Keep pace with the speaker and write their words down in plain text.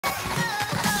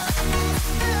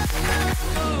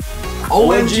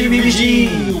OMG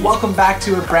BBG! Welcome back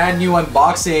to a brand new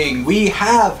unboxing. We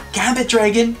have Gambit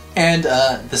Dragon and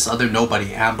this other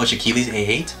nobody, Ambush Achilles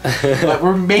A8. But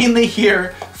we're mainly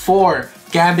here for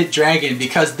Gambit Dragon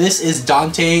because this is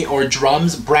Dante or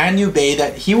Drum's brand new Bey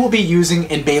that he will be using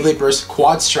in Beyblade Burst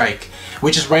QuadStrike,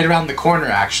 which is right around the corner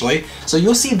actually. So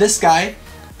you'll see this guy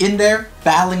in there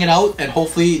battling it out and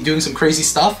hopefully doing some crazy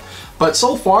stuff. But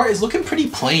so far it's looking pretty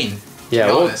plain. Yeah,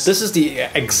 well, this is the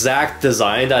exact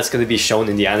design that's going to be shown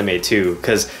in the anime too,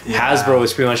 because Hasbro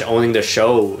is pretty much owning the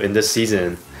show in this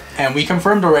season. And we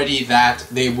confirmed already that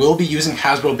they will be using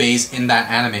Hasbro Beys in that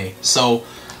anime. So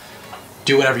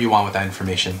do whatever you want with that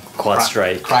information.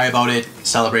 QuadStrike. Cry about it,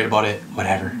 celebrate about it,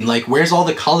 whatever. Like, where's all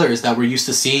the colors that we're used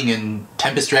to seeing in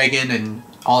Tempest Dragon and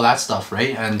all that stuff,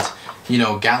 right? And, you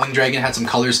know, Gatling Dragon had some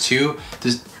colors too.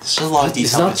 There's just a lot of detail.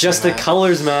 It's not just the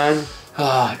colors, man.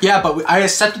 Yeah, but I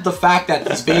accepted the fact that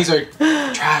these Beys are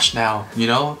trash now, you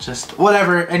know? Just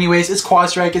whatever. Anyways, it's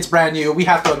QuadStrike, it's brand new. We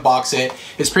have to unbox it.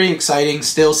 It's pretty exciting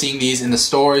still seeing these in the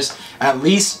stores. At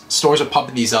least stores are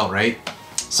pumping these out, right?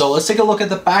 So let's take a look at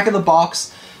the back of the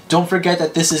box. Don't forget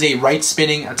that this is a right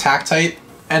spinning attack type.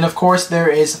 And of course there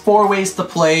is 4 ways to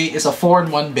play. It's a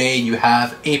 4-in-1 Bey. You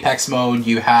have Apex mode,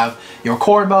 you have your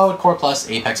Core mode, Core Plus,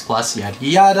 Apex Plus, yada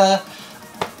yada.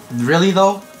 Really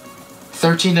though?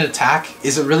 13 in attack?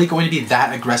 Is it really going to be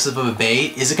that aggressive of a Bey?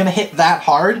 Is it going to hit that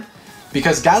hard?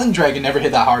 Because Gatling Dragon never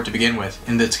hit that hard to begin with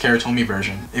in the Takaratomi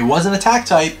version. It was an attack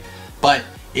type, but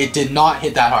it did not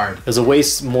hit that hard. It was a way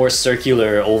more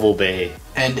circular oval Bey.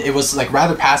 And it was like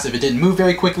rather passive. It didn't move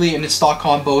very quickly in its stock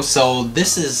combo, so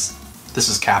this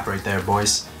is cap right there,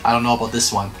 boys. I don't know about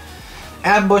this one.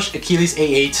 Ambush Achilles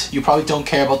A8. You probably don't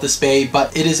care about this Bey,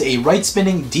 but it is a right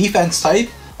spinning defense type.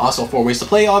 Also 4 ways to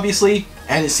play, obviously.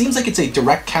 And it seems like it's a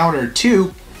direct counter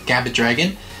to Gambit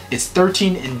Dragon. It's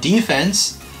 13 in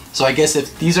defense. So I guess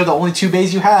if these are the only 2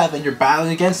 Beys you have and you're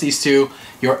battling against these two,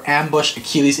 your Ambush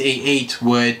Achilles A8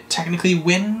 would technically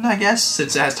win, I guess,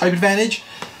 since it has type advantage.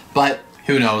 But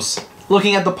who knows.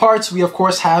 Looking at the parts, we of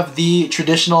course have the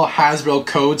traditional Hasbro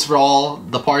codes for all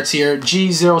the parts here.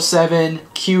 G07,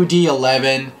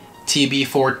 QD11,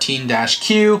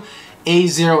 TB14-Q,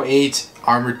 A08,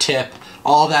 armor tip.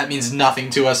 All that means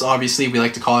nothing to us, obviously. We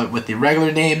like to call it with the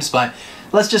regular names, but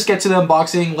let's just get to the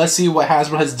unboxing. Let's see what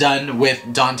Hasbro has done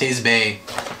with Dante's Bey.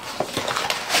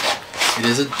 It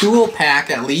is a dual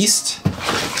pack at least,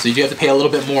 so you do have to pay a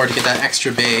little bit more to get that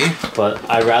extra Bey. But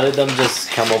I'd rather them just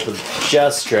come up with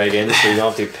just Dragon, so you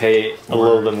don't have to pay a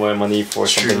little bit more money for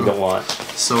something you don't want.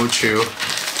 So true.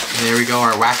 And there we go,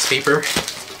 our wax paper.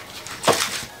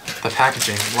 The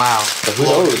packaging, wow. But who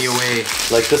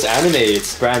knows? Like this anime,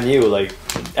 it's brand new. Like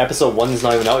episode 1 is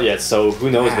not even out yet, so who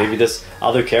knows? Maybe this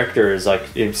other character is like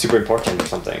super important or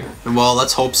something. Well,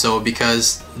 let's hope so,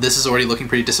 because this is already looking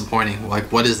pretty disappointing.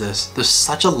 Like, what is this? There's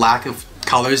such a lack of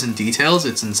colors and details.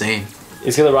 It's insane.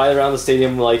 It's gonna ride around the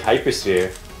stadium like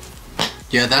Hypersphere.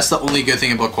 Yeah, that's the only good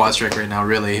thing about QuadStrike right now,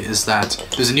 really, is that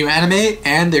there's a new anime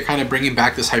and they're kind of bringing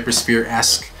back this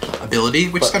Hypersphere-esque ability,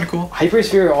 which is kind of cool.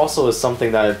 Hypersphere also is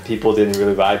something that people didn't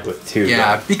really vibe with too.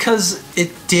 Yeah, because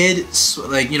it did,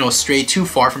 like, you know, stray too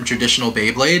far from traditional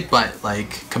Beyblade, but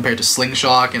like compared to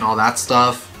Slingshot and all that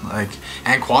stuff, like,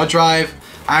 and Quad Drive,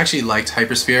 I actually liked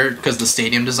Hypersphere because the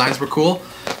stadium designs were cool.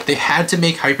 They had to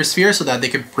make Hypersphere so that they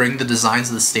could bring the designs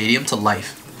of the stadium to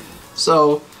life.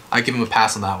 So I give them a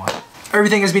pass on that one.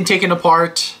 Everything has been taken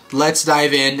apart. Let's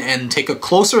dive in and take a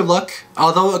closer look.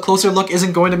 Although a closer look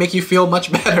isn't going to make you feel much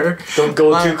better. Don't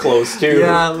go too close too.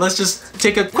 Yeah, let's just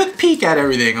take a quick peek at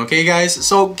everything, okay guys?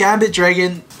 So Gambit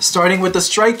Dragon, starting with the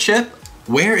strike chip.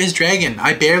 Where is Dragon?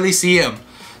 I barely see him.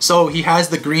 So he has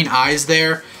the green eyes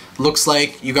there. Looks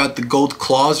like you got the gold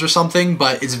claws or something,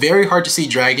 but it's very hard to see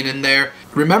Dragon in there.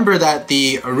 Remember that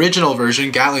the original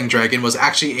version, Gatling Dragon, was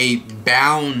actually a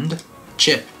bound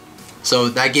chip. So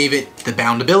that gave it the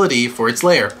bound ability for its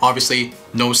lair. Obviously,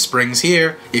 no springs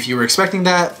here. If you were expecting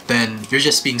that, then you're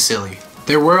just being silly.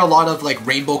 There were a lot of like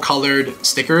rainbow colored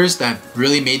stickers that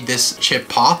really made this chip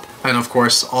pop. And of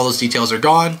course, all those details are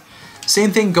gone.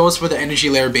 Same thing goes for the energy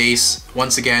layer base.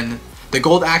 Once again, the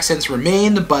gold accents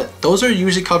remained, but those are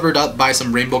usually covered up by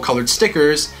some rainbow colored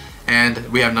stickers, and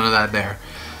we have none of that there.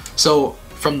 So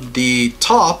from the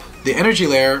top, the energy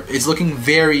layer is looking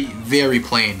very, very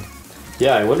plain.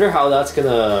 Yeah, I wonder how that's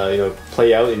gonna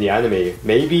play out in the anime.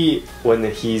 Maybe when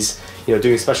he's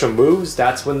doing special moves,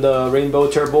 that's when the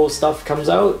Rainbow Turbo stuff comes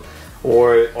out,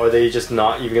 or are they just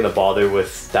not even gonna bother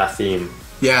with that theme?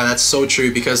 Yeah, that's so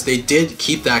true, because they did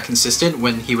keep that consistent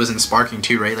when he was in Sparking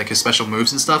too, right? Like his special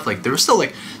moves and stuff. Like there was still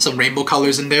like some rainbow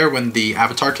colors in there when the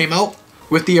Avatar came out.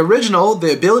 With the original,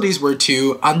 the abilities were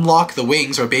to unlock the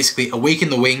wings, or basically awaken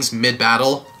the wings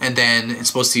mid-battle, and then it's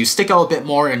supposed to stick out a bit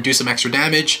more and do some extra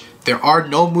damage. There are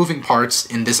no moving parts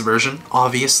in this version,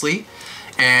 obviously,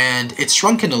 and it's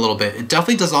shrunken a little bit. It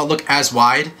definitely does not look as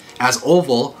wide, as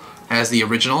oval as the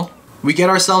original. We get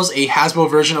ourselves a Hasbro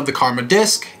version of the Karma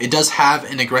disc. It does have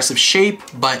an aggressive shape,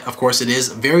 but of course it is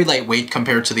very lightweight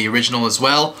compared to the original as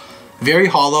well. Very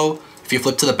hollow. If you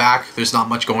flip to the back, there's not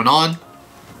much going on.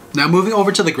 Now moving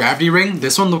over to the gravity ring,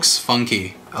 this one looks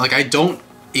funky. Like, I don't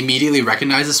immediately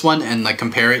recognize this one and like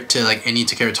compare it to like any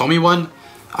Takara Tomy one.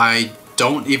 I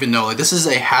don't even know. Like, this is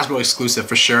a Hasbro exclusive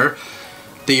for sure.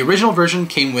 The original version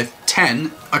came with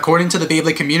 10. According to the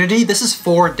Beyblade community, this is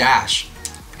 4 dash.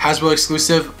 Hasbro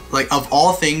exclusive, like of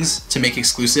all things to make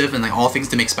exclusive and like all things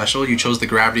to make special, you chose the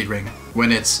gravity ring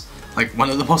when it's like one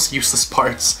of the most useless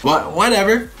parts. But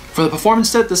whatever. For the performance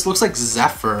set, this looks like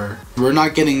Zephyr. We're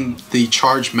not getting the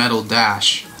charged metal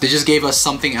dash. They just gave us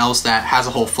something else that has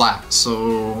a whole flat.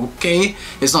 So, okay.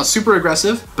 It's not super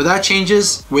aggressive, but that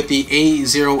changes with the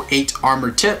A08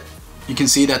 armor tip. You can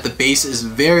see that the base is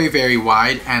very, very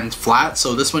wide and flat,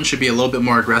 so this one should be a little bit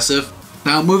more aggressive.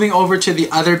 Now moving over to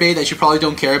the other Bey that you probably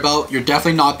don't care about, you're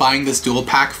definitely not buying this dual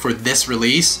pack for this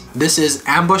release. This is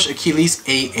Ambush Achilles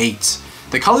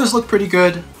A8. The colors look pretty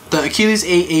good. The Achilles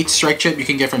A8 strike chip you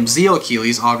can get from Zeo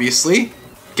Achilles, obviously.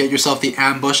 Get yourself the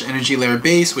Ambush Energy Layer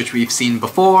base, which we've seen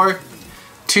before.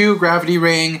 2 gravity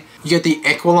ring. You get the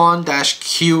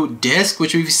Equilon-Q disc,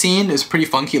 which we've seen is a pretty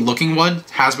funky looking one.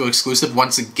 Hasbro exclusive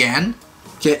once again.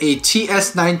 Get a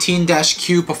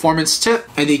TS19-Q performance tip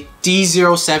and a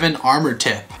D07 armor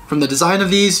tip. From the design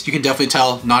of these, you can definitely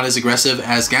tell not as aggressive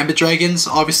as Gambit Dragons,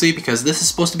 obviously, because this is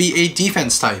supposed to be a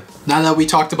defense type. Now that we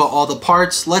talked about all the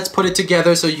parts, let's put it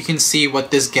together so you can see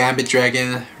what this Gambit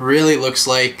Dragon really looks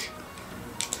like.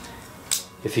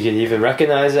 If you can even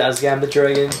recognize it as Gambit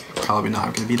Dragon. Probably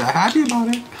not going to be that happy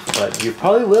about it. But you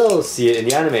probably will see it in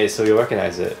the anime, so you'll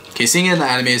recognize it. Okay, seeing it in the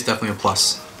anime is definitely a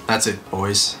plus. That's it,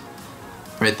 boys.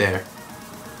 Right there.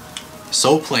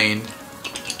 So plain.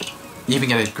 You even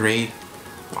get a gray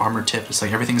armor tip. It's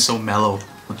like everything's so mellow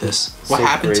with this. What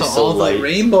happened to all the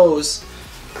rainbows?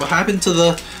 What happened to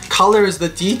the colors, the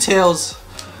details?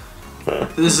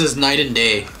 This is night and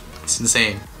day. It's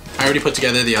insane. I already put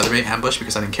together the other Bey, Ambush,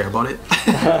 because I didn't care about it.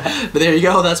 But there you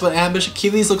go. That's what Ambush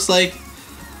Achilles looks like.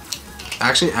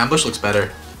 Actually, Ambush looks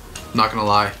better. Not gonna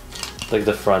lie. Like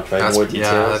the front, right? More details.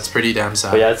 Yeah, that's pretty damn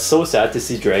sad. But yeah, it's so sad to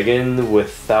see Dragon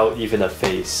without even a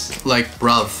face. Like,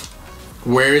 bruv,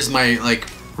 where's my like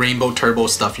rainbow turbo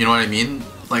stuff? You know what I mean?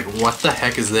 Like, what the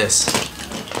heck is this?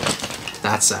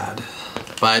 That's sad.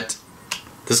 But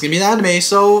this is gonna be an anime,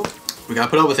 so we gotta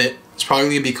put up with it. It's probably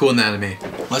gonna be cool in the anime.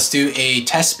 Let's do a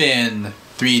test spin.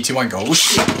 3, 2, 1, go.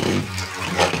 So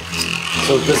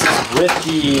this is with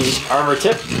the armor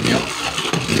tip. Yep.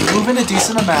 Moving a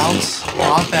decent amount.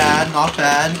 Not bad, not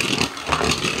bad.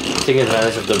 Taking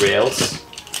advantage of the rails.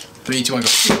 3, 2, 1, go.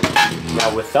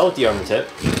 Now without the armor tip,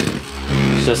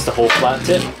 just the whole flat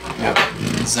tip. Yep.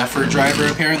 Zephyr driver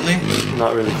apparently.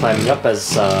 Not really climbing up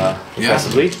as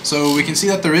aggressively. Yeah. So we can see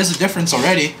that there is a difference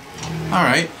already.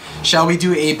 Alright. Shall we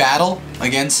do a battle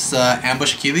against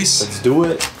Ambush Achilles? Let's do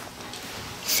it.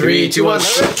 3, 2, 1.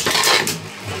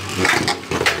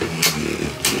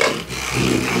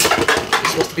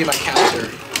 Supposed to be my counter.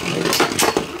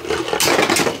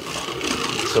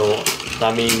 So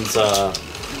that means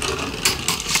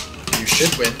you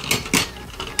should win,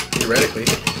 theoretically,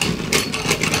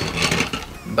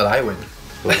 but I win.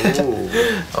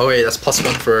 Oh wait, that's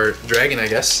 +1 for Dragon, I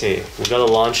guess. Okay, we gotta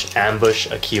launch Ambush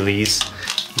Achilles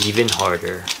even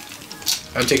harder.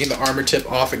 I'm taking the armor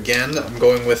tip off again. I'm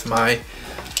going with my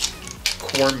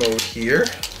core mode here.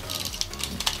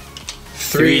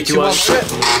 3, 2, 1.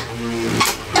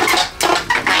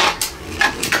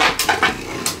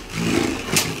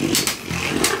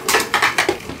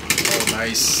 Oh,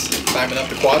 nice. Climbing up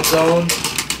the quad zone.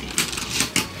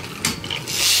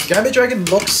 Gambit Dragon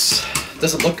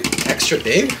does it look extra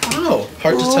big? I don't know.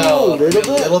 Hard to tell. A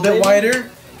little bit wider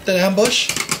than Ambush,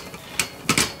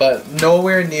 but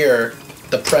nowhere near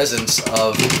the presence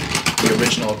of the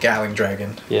original Gatling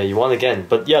Dragon. Yeah, you won again.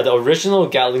 But yeah, the original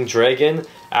Gatling Dragon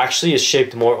actually is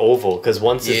shaped more oval, because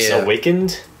once it's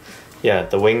awakened, yeah,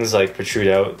 the wings like protrude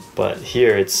out. But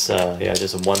here it's yeah,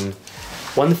 just one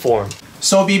form.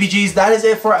 So BBGs, that is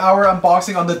it for our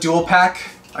unboxing on the dual pack.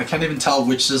 I can't even tell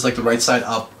which is like the right side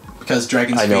up because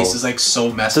Dragon's face is like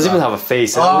so messed up. It doesn't even have a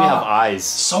face, it doesn't even have eyes.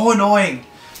 So annoying.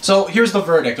 So here's the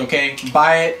verdict, okay?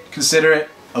 Buy it, consider it,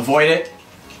 avoid it.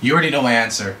 You already know my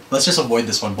answer. Let's just avoid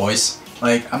this one, boys.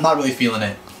 Like, I'm not really feeling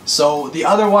it. So the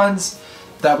other ones,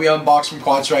 that we unboxed from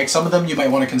QuadStrike. Some of them you might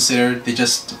want to consider. They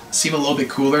just seem a little bit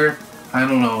cooler. I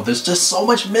don't know. There's just so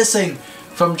much missing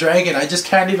from Dragon. I just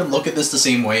can't even look at this the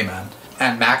same way, man.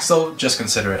 And Max though, just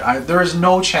consider it. There is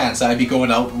no chance that I'd be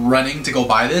going out running to go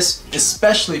buy this,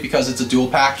 especially because it's a dual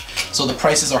pack, so the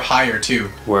prices are higher too.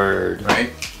 Word.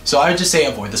 Right? So I would just say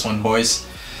avoid this one, boys.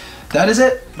 That is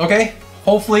it, okay?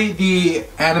 Hopefully the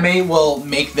anime will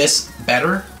make this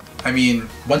better. I mean,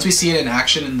 once we see it in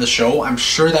action in the show, I'm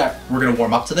sure that we're gonna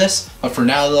warm up to this. But for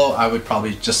now though, I would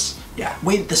probably just, yeah,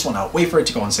 wait this one out. Wait for it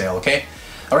to go on sale, okay?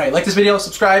 Alright, like this video,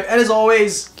 subscribe, and as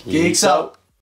always, Geeks out!